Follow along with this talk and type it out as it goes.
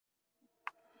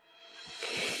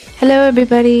Hello,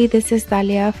 everybody. This is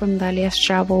Dalia from Dalia's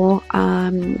Travel.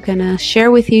 I'm gonna share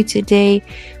with you today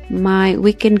my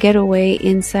weekend getaway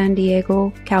in San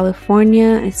Diego,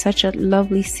 California. It's such a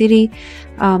lovely city.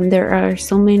 There are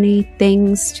so many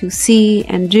things to see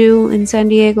and do in San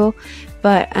Diego.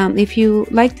 But if you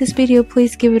like this video,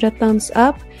 please give it a thumbs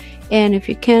up. And if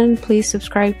you can, please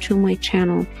subscribe to my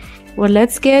channel. Well,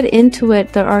 let's get into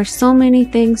it. There are so many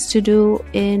things to do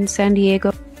in San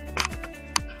Diego.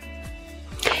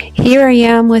 Here I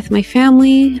am with my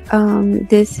family.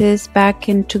 This is back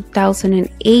in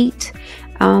 2008.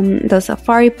 The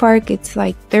safari park, it's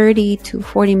like 30 to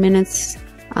 40 minutes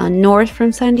north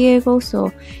from San Diego.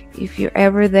 So if you're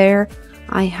ever there,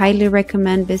 I highly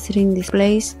recommend visiting this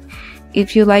place.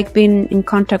 If you like being in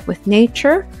contact with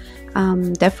nature,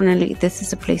 definitely this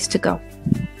is a place to go.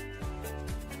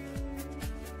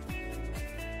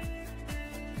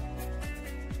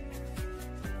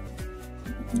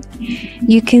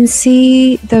 You can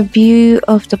see the view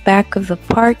of the back of the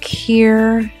park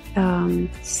here.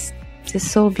 It's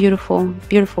so beautiful,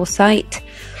 beautiful sight.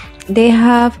 They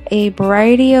have a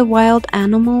variety of wild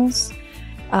animals.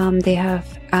 They have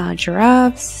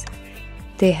giraffes.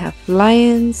 They have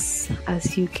lions,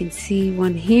 as you can see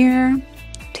one here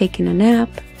taking a nap.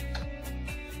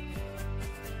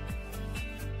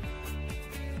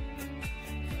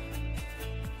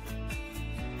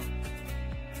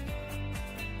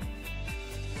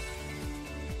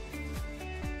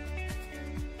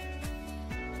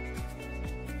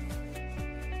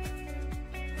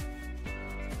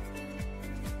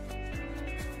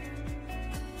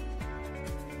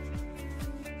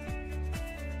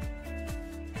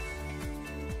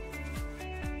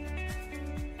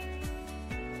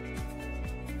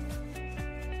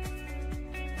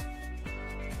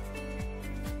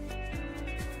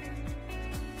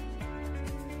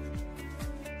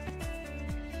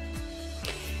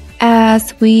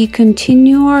 As we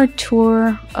continue our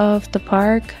tour of the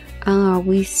park,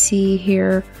 we see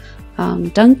here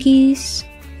donkeys,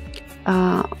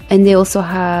 and they also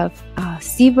have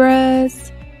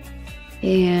zebras,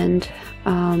 and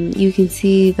you can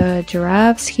see the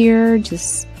giraffes here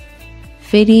just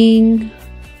feeding,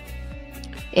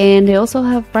 and they also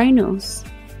have rhinos.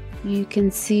 You can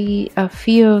see a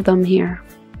few of them here.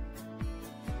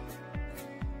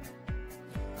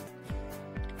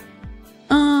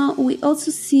 We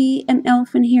also see an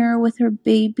elephant here with her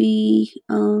baby.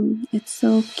 It's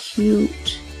so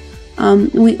cute.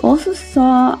 We also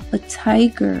saw a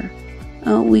tiger.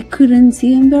 We couldn't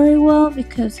see him very well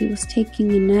because he was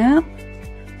taking a nap.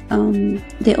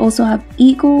 They also have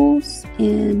eagles,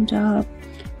 and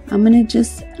I'm gonna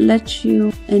just let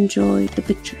you enjoy the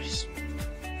pictures.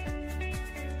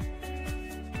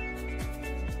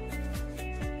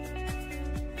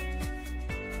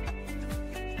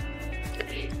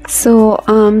 So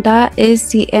that is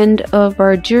the end of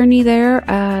our journey there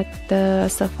at the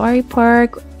safari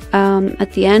park.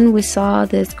 At the end, we saw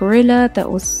this gorilla that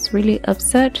was really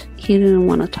upset. He didn't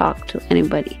want to talk to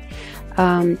anybody.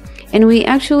 And we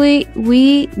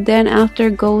then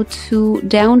after go to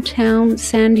downtown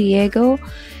San Diego.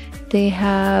 They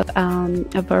have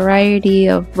a variety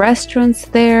of restaurants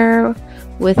there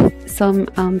with some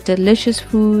delicious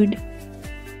food,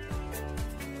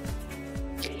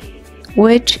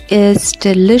 which is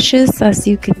delicious, as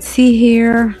you can see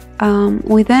here.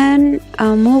 We then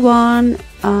move on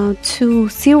to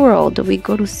SeaWorld. We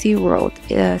go to SeaWorld.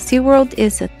 SeaWorld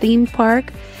is a theme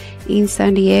park in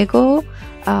San Diego.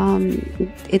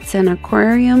 It's an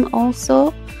aquarium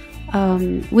also.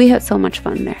 We had so much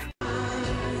fun there.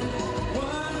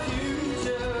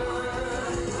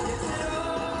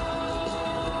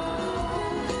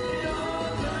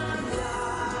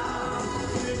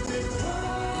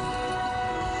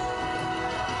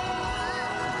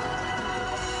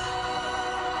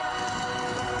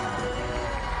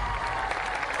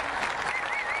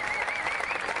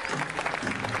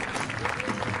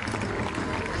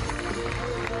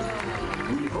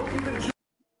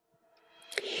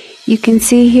 You can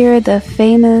see here the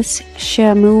famous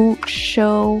Shamu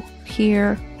show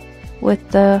here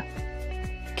with the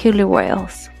killer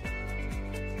whales.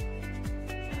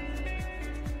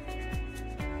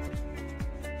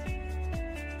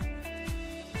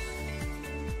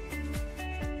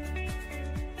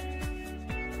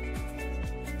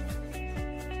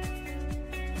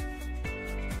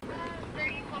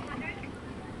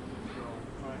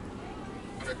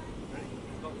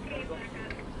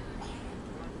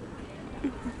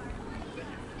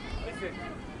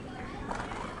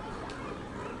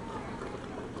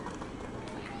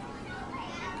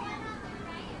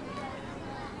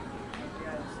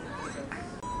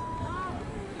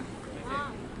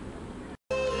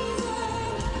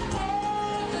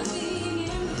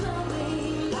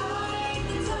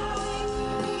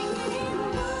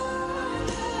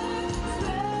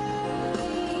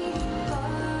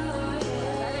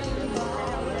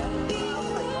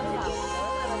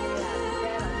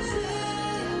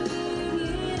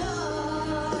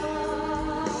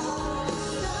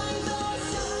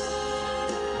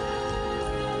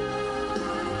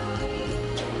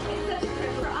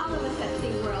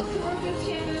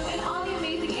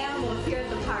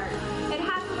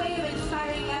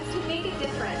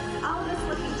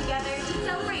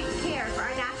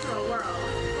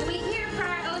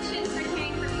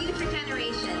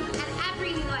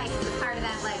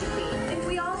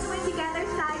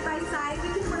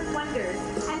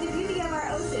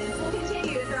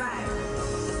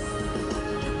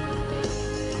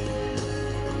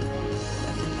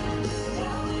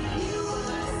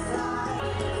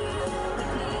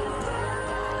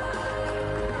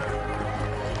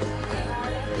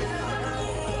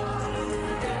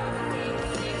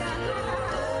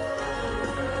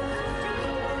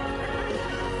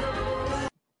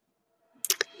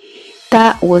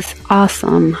 That was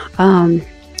awesome.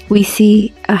 We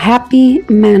see a happy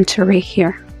manta ray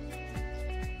here.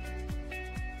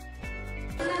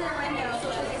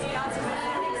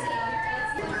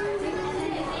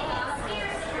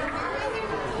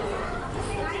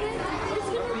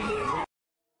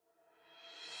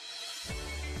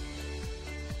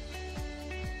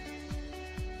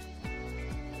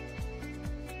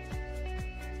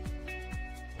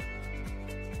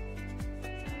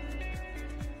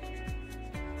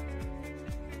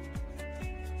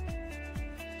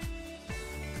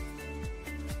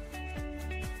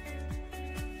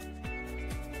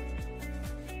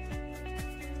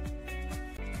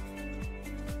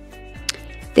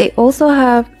 They also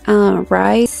have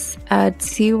rides at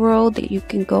SeaWorld that you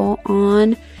can go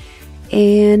on,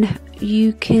 and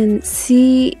you can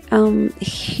see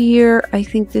here, I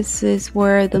think this is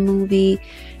where the movie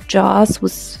Jaws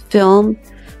was filmed.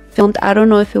 I don't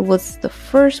know if it was the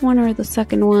first one or the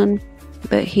second one,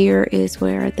 but here is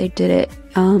where they did it.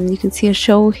 You can see a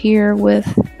show here with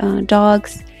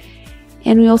dogs,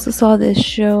 and we also saw this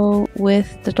show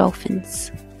with the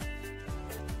dolphins.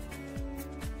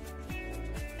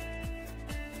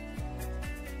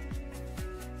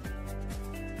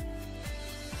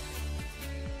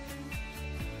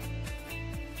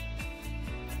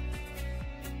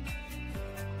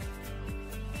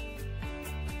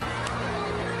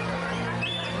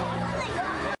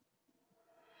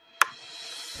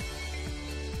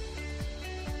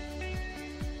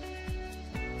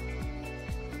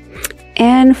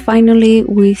 And finally,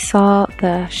 we saw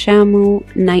the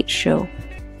Shamu night show.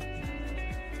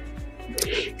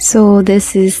 So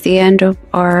this is the end of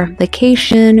our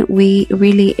vacation. We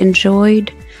really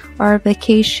enjoyed our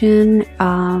vacation.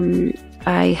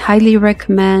 I highly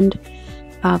recommend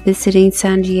visiting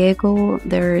San Diego.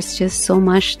 There is just so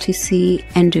much to see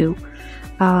and do.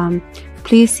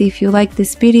 Please, if you like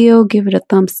this video, give it a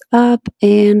thumbs up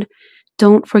and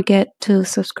don't forget to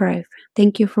subscribe.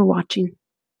 Thank you for watching.